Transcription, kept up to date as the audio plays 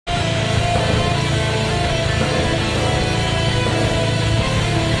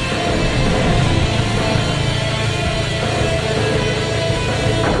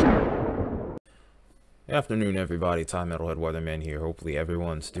Good afternoon, everybody. Metalhead weatherman here. Hopefully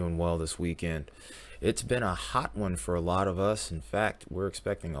everyone's doing well this weekend. It's been a hot one for a lot of us. In fact, we're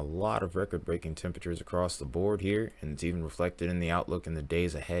expecting a lot of record-breaking temperatures across the board here, and it's even reflected in the outlook in the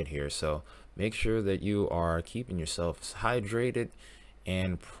days ahead here. So make sure that you are keeping yourselves hydrated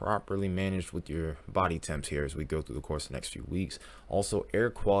and properly managed with your body temps here as we go through the course of the next few weeks. Also, air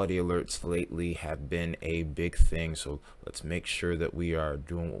quality alerts lately have been a big thing, so let's make sure that we are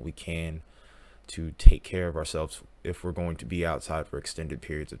doing what we can to take care of ourselves if we're going to be outside for extended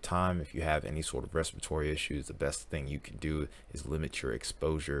periods of time. If you have any sort of respiratory issues, the best thing you can do is limit your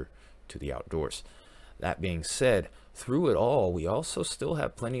exposure to the outdoors. That being said, through it all, we also still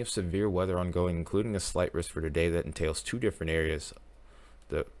have plenty of severe weather ongoing, including a slight risk for today that entails two different areas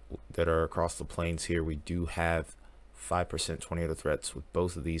that are across the plains here. We do have 5% tornado threats with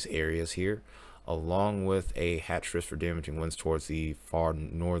both of these areas here, along with a hatch risk for damaging winds towards the far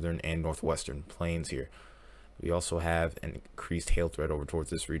northern and northwestern plains here. We also have an increased hail threat over towards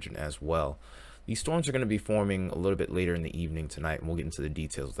this region as well. These storms are going to be forming a little bit later in the evening tonight, and we'll get into the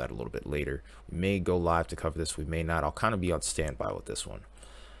details of that a little bit later. We may go live to cover this, we may not. I'll kind of be on standby with this one.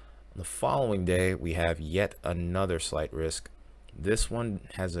 The following day, we have yet another slight risk. This one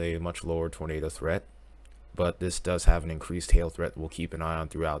has a much lower tornado threat, but this does have an increased hail threat that we'll keep an eye on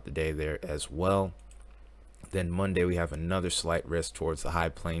throughout the day there as well. Then Monday, we have another slight risk towards the high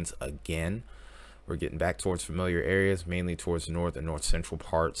plains again. We're getting back towards familiar areas, mainly towards the north and north central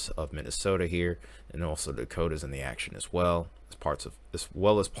parts of Minnesota here, and also the Dakotas in the action as well as parts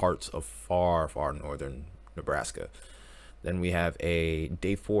of far northern Nebraska. Then we have a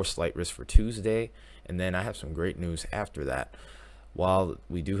day 4 slight risk for Tuesday, and then I have some great news after that. While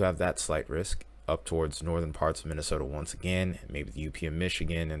we do have that slight risk up towards northern parts of Minnesota once again, maybe the UP of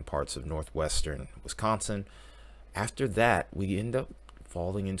Michigan and parts of northwestern Wisconsin, after that we end up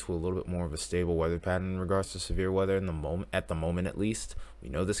falling into a little bit more of a stable weather pattern in regards to severe weather at the moment at least. We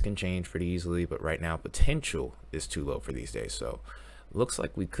know this can change pretty easily, but right now potential is too low for these days, so looks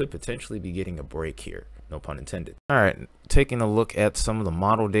like we could potentially be getting a break here, no pun intended. All right, taking a look at some of the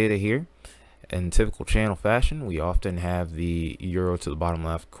model data here. In typical channel fashion, we often have the Euro to the bottom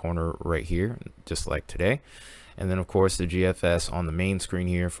left corner right here, just like today. And then, of course, the GFS on the main screen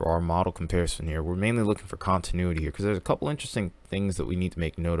here for our model comparison here. We're mainly looking for continuity here because there's a couple interesting things that we need to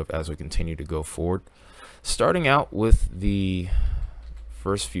make note of as we continue to go forward. Starting out with the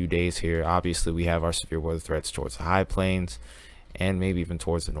first few days here, obviously we have our severe weather threats towards the high plains and maybe even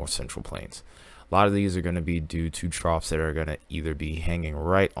towards the north central plains. A lot of these are going to be due to troughs that are going to either be hanging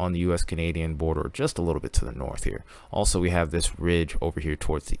right on the US-Canadian border or just a little bit to the north here. Also, we have this ridge over here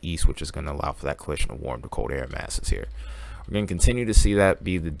towards the east, which is going to allow for that collision of warm to cold air masses here. We're going to continue to see that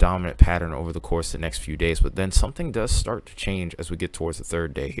be the dominant pattern over the course of the next few days, but then something does start to change as we get towards the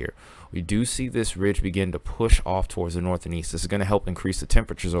third day here. We do see this ridge begin to push off towards the north and east. This is going to help increase the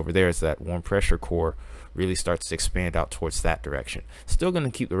temperatures over there as that warm pressure core really starts to expand out towards that direction. Still going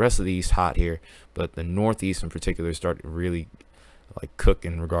to keep the rest of the east hot here, but the northeast in particular start to really cook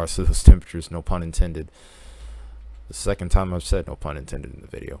in regards to those temperatures, no pun intended. The second time I've said no pun intended in the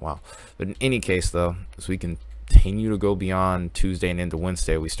video. Wow. But in any case, though, as we continue to go beyond Tuesday and into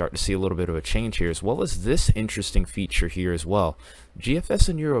Wednesday, we start to see a little bit of a change here, as well as this interesting feature here as well. GFS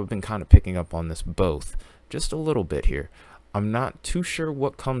and Euro have been kind of picking up on this both just a little bit here. I'm not too sure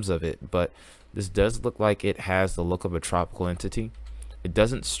what comes of it, but this does look like it has the look of a tropical entity. It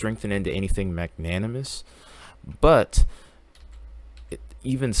doesn't strengthen into anything magnanimous, but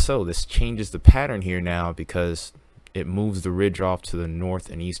even so, this changes the pattern here now because it moves the ridge off to the north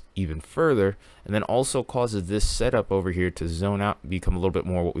and east even further, and then also causes this setup over here to zone out, become a little bit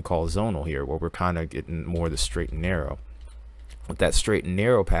more what we call zonal here, where we're kind of getting more of the straight and narrow. With that straight and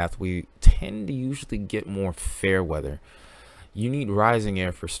narrow path, we tend to usually get more fair weather. You need rising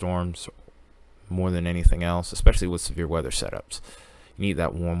air for storms more than anything else, especially with severe weather setups. You need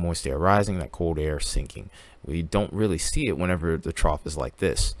that warm, moist air rising, that cold air sinking. We don't really see it whenever the trough is like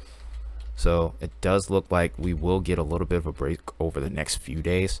this. So it does look like we will get a little bit of a break over the next few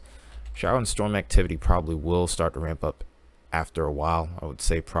days. Shower and storm activity probably will start to ramp up after a while. I would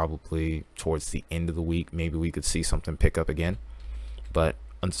say probably towards the end of the week, maybe we could see something pick up again. But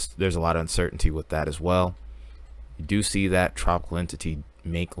there's a lot of uncertainty with that as well. You do see that tropical entity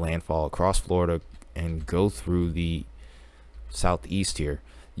make landfall across Florida and go through the southeast here.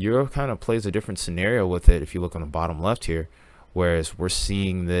 Europe kind of plays a different scenario with it if you look on the bottom left here, whereas we're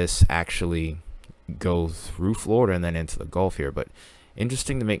seeing this actually go through Florida and then into the Gulf here. But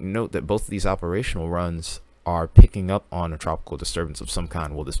interesting to make note that both of these operational runs are picking up on a tropical disturbance of some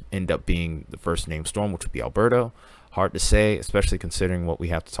kind. Will this end up being the first named storm, which would be Alberto? Hard to say, especially considering what we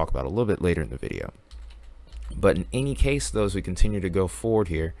have to talk about a little bit later in the video. But in any case, though, as we continue to go forward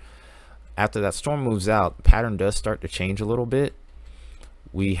here, after that storm moves out, the pattern does start to change a little bit.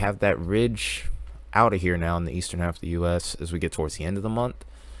 We have that ridge out of here now in the eastern half of the US as we get towards the end of the month,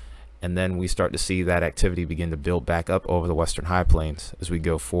 and then we start to see that activity begin to build back up over the western high plains as we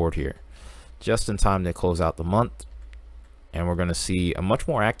go forward here, just in time to close out the month. And we're going to see a much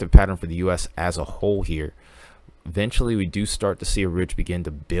more active pattern for the US as a whole here. Eventually we do start to see a ridge begin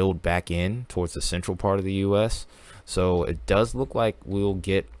to build back in towards the central part of the US, so it does look like we'll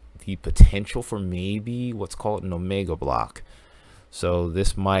get the potential for maybe what's called an omega block. So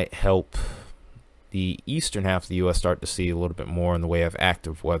this might help the eastern half of the US start to see a little bit more in the way of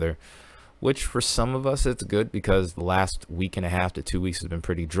active weather, which for some of us it's good because the last week and a half to 2 weeks has been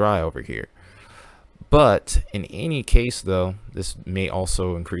pretty dry over here. But in any case, though, this may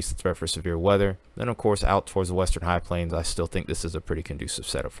also increase the threat for severe weather. Then of course out towards the western high plains, I still think this is a pretty conducive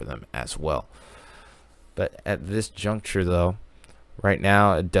setup for them as well. But at this juncture, though, right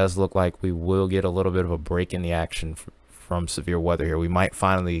now it does look like we will get a little bit of a break in the action from severe weather here. We might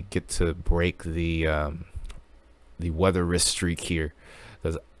finally get to break the weather risk streak here,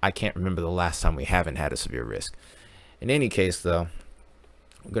 because I can't remember the last time we haven't had a severe risk. In any case, though,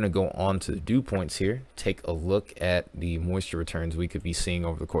 I'm going to go on to the dew points here, take a look at the moisture returns we could be seeing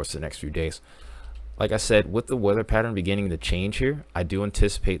over the course of the next few days. Like I said, with the weather pattern beginning to change here, I do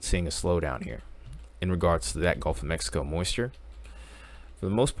anticipate seeing a slowdown here in regards to that Gulf of Mexico moisture. For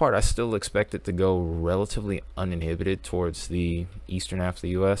the most part, I still expect it to go relatively uninhibited towards the eastern half of the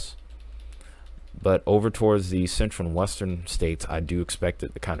US. But over towards the central and western states, I do expect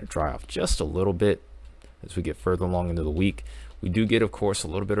it to kind of dry off just a little bit as we get further along into the week. We do get, of course, a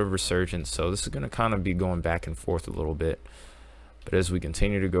little bit of resurgence, so this is going to kind of be going back and forth a little bit. But as we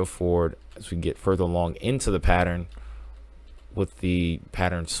continue to go forward, as we get further along into the pattern, with the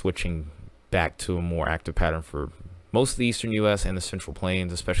pattern switching back to a more active pattern for most of the eastern US and the central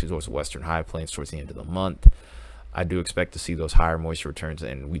plains, especially towards the western high plains towards the end of the month, I do expect to see those higher moisture returns,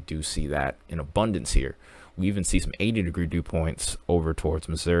 and we do see that in abundance here. We even see some 80-degree dew points over towards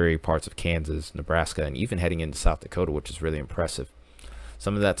Missouri, parts of Kansas, Nebraska, and even heading into South Dakota, which is really impressive.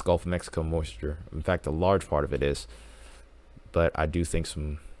 Some of that's Gulf of Mexico moisture. In fact, a large part of it is. But I do think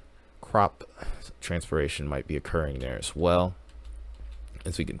some crop transpiration might be occurring there as well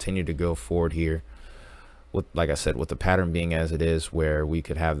as we continue to go forward here. With, like I said, with the pattern being as it is, where we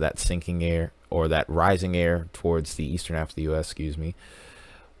could have that sinking air or that rising air towards the eastern half of the US,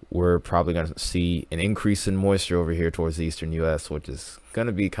 we're probably going to see an increase in moisture over here towards the eastern US, which is going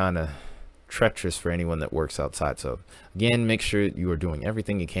to be kind of treacherous for anyone that works outside. So again, make sure you are doing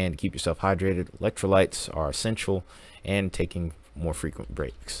everything you can to keep yourself hydrated. Electrolytes are essential, and taking more frequent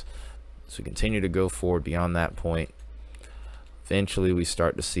breaks. So we continue to go forward beyond that point. Eventually we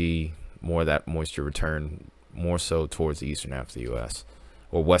start to see more of that moisture return, more so towards the eastern half of the US,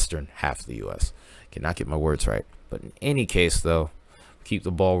 or western half of the US. Cannot get my words right. But in any case, though, keep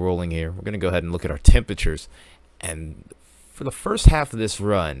the ball rolling here. We're going to go ahead and look at our temperatures. And for the first half of this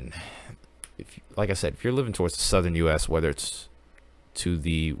run, like I said, if you're living towards the southern US, whether it's to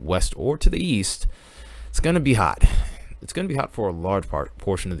the west or to the east, it's going to be hot. It's going to be hot for a large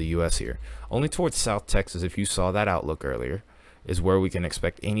portion of the US here. Only towards South Texas, if you saw that outlook earlier, is where we can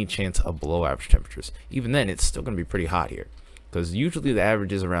expect any chance of below average temperatures. Even then, it's still going to be pretty hot here, because usually the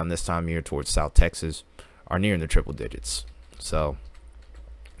averages around this time of year towards South Texas are near in the triple digits. So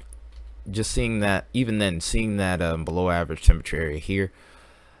just seeing that, even then, seeing that below average temperature area here,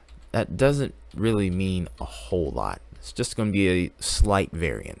 that doesn't really mean a whole lot. It's just going to be a slight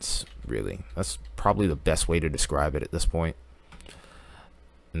variance, really. That's probably the best way to describe it at this point.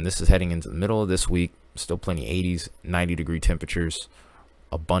 And this is heading into the middle of this week. Still plenty 80s, 90-degree temperatures,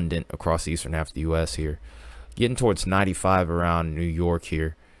 abundant across the eastern half of the US here. Getting towards 95 around New York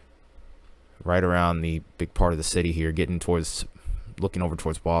here, right around the big part of the city here. Getting towards, looking over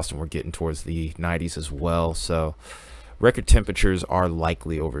towards Boston, we're getting towards the 90s as well. So record temperatures are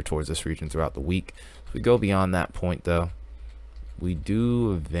likely over towards this region throughout the week. If we go beyond that point, though, we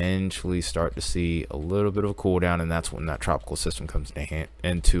do eventually start to see a little bit of a cool down, and that's when that tropical system comes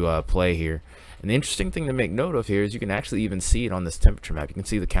into play here. And the interesting thing to make note of here is you can actually even see it on this temperature map. You can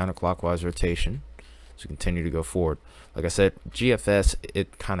see the counterclockwise rotation as we continue to go forward. Like I said, GFS,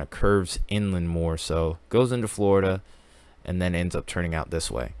 it kind of curves inland more, so goes into Florida and then ends up turning out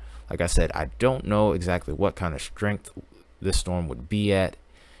this way. Like I said, I don't know exactly what kind of strength this storm would be at,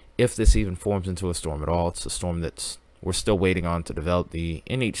 if this even forms into a storm at all. It's a storm that's we're still waiting on to develop. The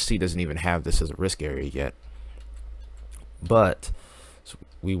NHC doesn't even have this as a risk area yet. But so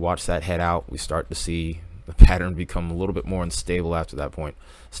we watch that head out. We start to see the pattern become a little bit more unstable after that point.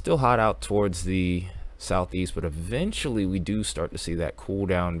 Still hot out towards the southeast, but eventually we do start to see that cool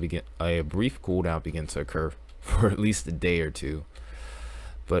down begin, a brief cool down begin to occur for at least a day or two.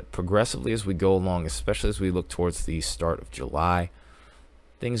 But progressively as we go along, especially as we look towards the start of July,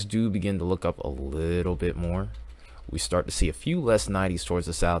 things do begin to look up a little bit more. We start to see a few less 90s towards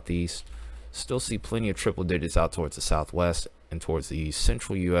the southeast, still see plenty of triple digits out towards the southwest, and towards the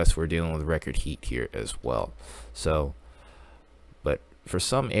central US we're dealing with record heat here as well. So, but for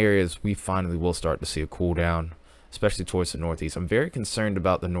some areas we finally will start to see a cool down, especially towards the northeast. I'm very concerned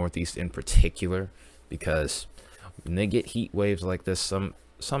about the northeast in particular, because when they get heat waves like this,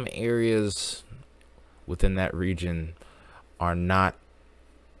 some areas within that region are not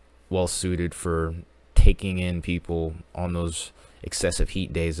well suited for taking in people on those excessive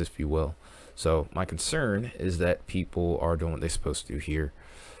heat days, if you will. So my concern is that people are doing what they're supposed to do here.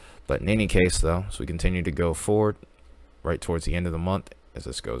 But in any case though, as we continue to go forward right towards the end of the month, as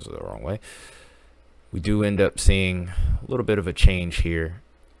this goes the wrong way, we do end up seeing a little bit of a change here.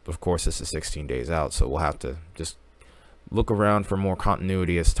 Of course, this is 16 days out, so we'll have to just look around for more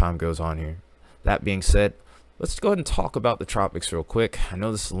continuity as time goes on here. That being said, let's go ahead and talk about the tropics real quick. I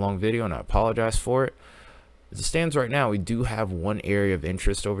know this is a long video and I apologize for it. As it stands right now, we do have one area of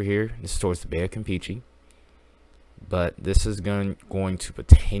interest over here. This is towards the Bay of Campeche, but this is going to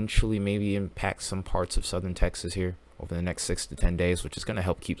potentially maybe impact some parts of southern Texas here over the next 6 to 10 days, which is going to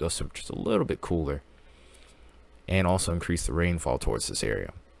help keep those temperatures a little bit cooler and also increase the rainfall towards this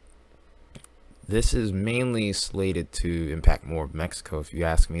area. This is mainly slated to impact more of Mexico, if you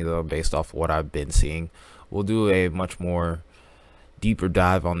ask me, though, based off what I've been seeing. We'll do a much more deeper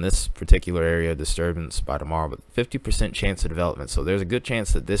dive on this particular area of disturbance by tomorrow, but 50% chance of development. So there's a good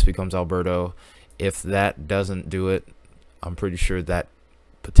chance that this becomes Alberto. If that doesn't do it, I'm pretty sure that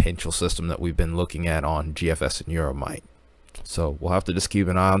potential system that we've been looking at on GFS and Euro might. So we'll have to just keep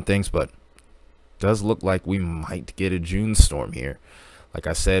an eye on things, but it does look like we might get a June storm here. Like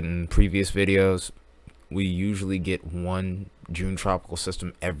I said in previous videos, we usually get one June tropical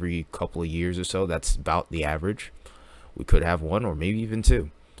system every couple of years or so. That's about the average. We could have one or maybe even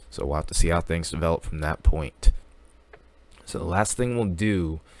two. So we'll have to see how things develop from that point. So the last thing we'll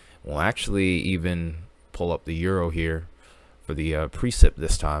do, we'll actually even pull up the Euro here for the precip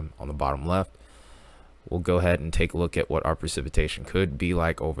this time on the bottom left. We'll go ahead and take a look at what our precipitation could be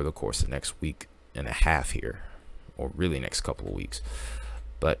like over the course of the next week and a half here, or really next couple of weeks.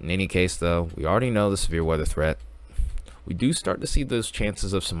 But in any case though, we already know the severe weather threat. We do start to see those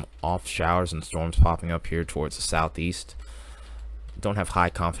chances of some off showers and storms popping up here towards the southeast. Don't have high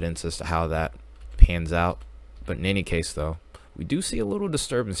confidence as to how that pans out, but in any case though, we do see a little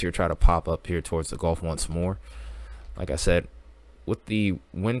disturbance here try to pop up here towards the Gulf once more. Like I said, with the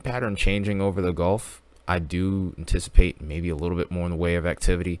wind pattern changing over the Gulf, I do anticipate maybe a little bit more in the way of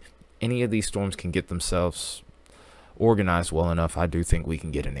activity. Any of these storms can get themselves organized well enough. I do think we can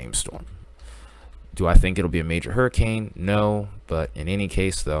get a named storm. Do I think it'll be a major hurricane? No, but in any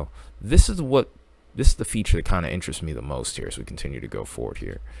case though, this is the feature that kind of interests me the most here as we continue to go forward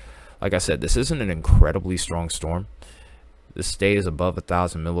here. Like I said, this isn't an incredibly strong storm. This stays above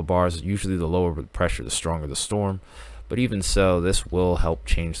 1,000 millibars. Usually the lower the pressure, the stronger the storm. But even so, this will help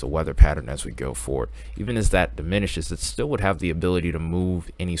change the weather pattern as we go forward. Even as that diminishes, it still would have the ability to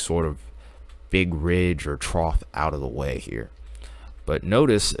move any sort of big ridge or trough out of the way here. But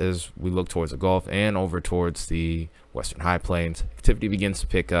notice as we look towards the Gulf and over towards the western high plains, activity begins to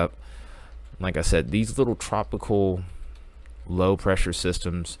pick up. Like I said, these little tropical low pressure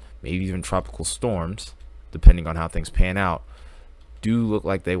systems, maybe even tropical storms, depending on how things pan out, do look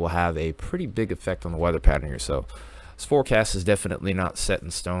like they will have a pretty big effect on the weather pattern here. So this forecast is definitely not set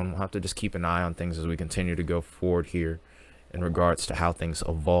in stone. We'll have to just keep an eye on things as we continue to go forward here in regards to how things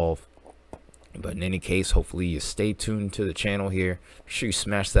evolve. But in any case, hopefully you stay tuned to the channel here. Make sure you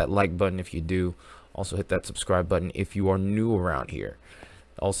smash that like button if you do. Also hit that subscribe button if you are new around here.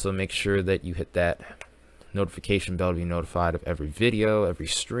 Also make sure that you hit that notification bell to be notified of every video, every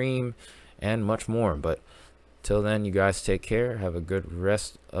stream, and much more. But till then, you guys take care. Have a good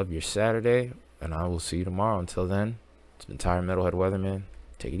rest of your Saturday, and I will see you tomorrow. Until then, it's been Metalhead Weatherman.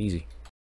 Take it easy.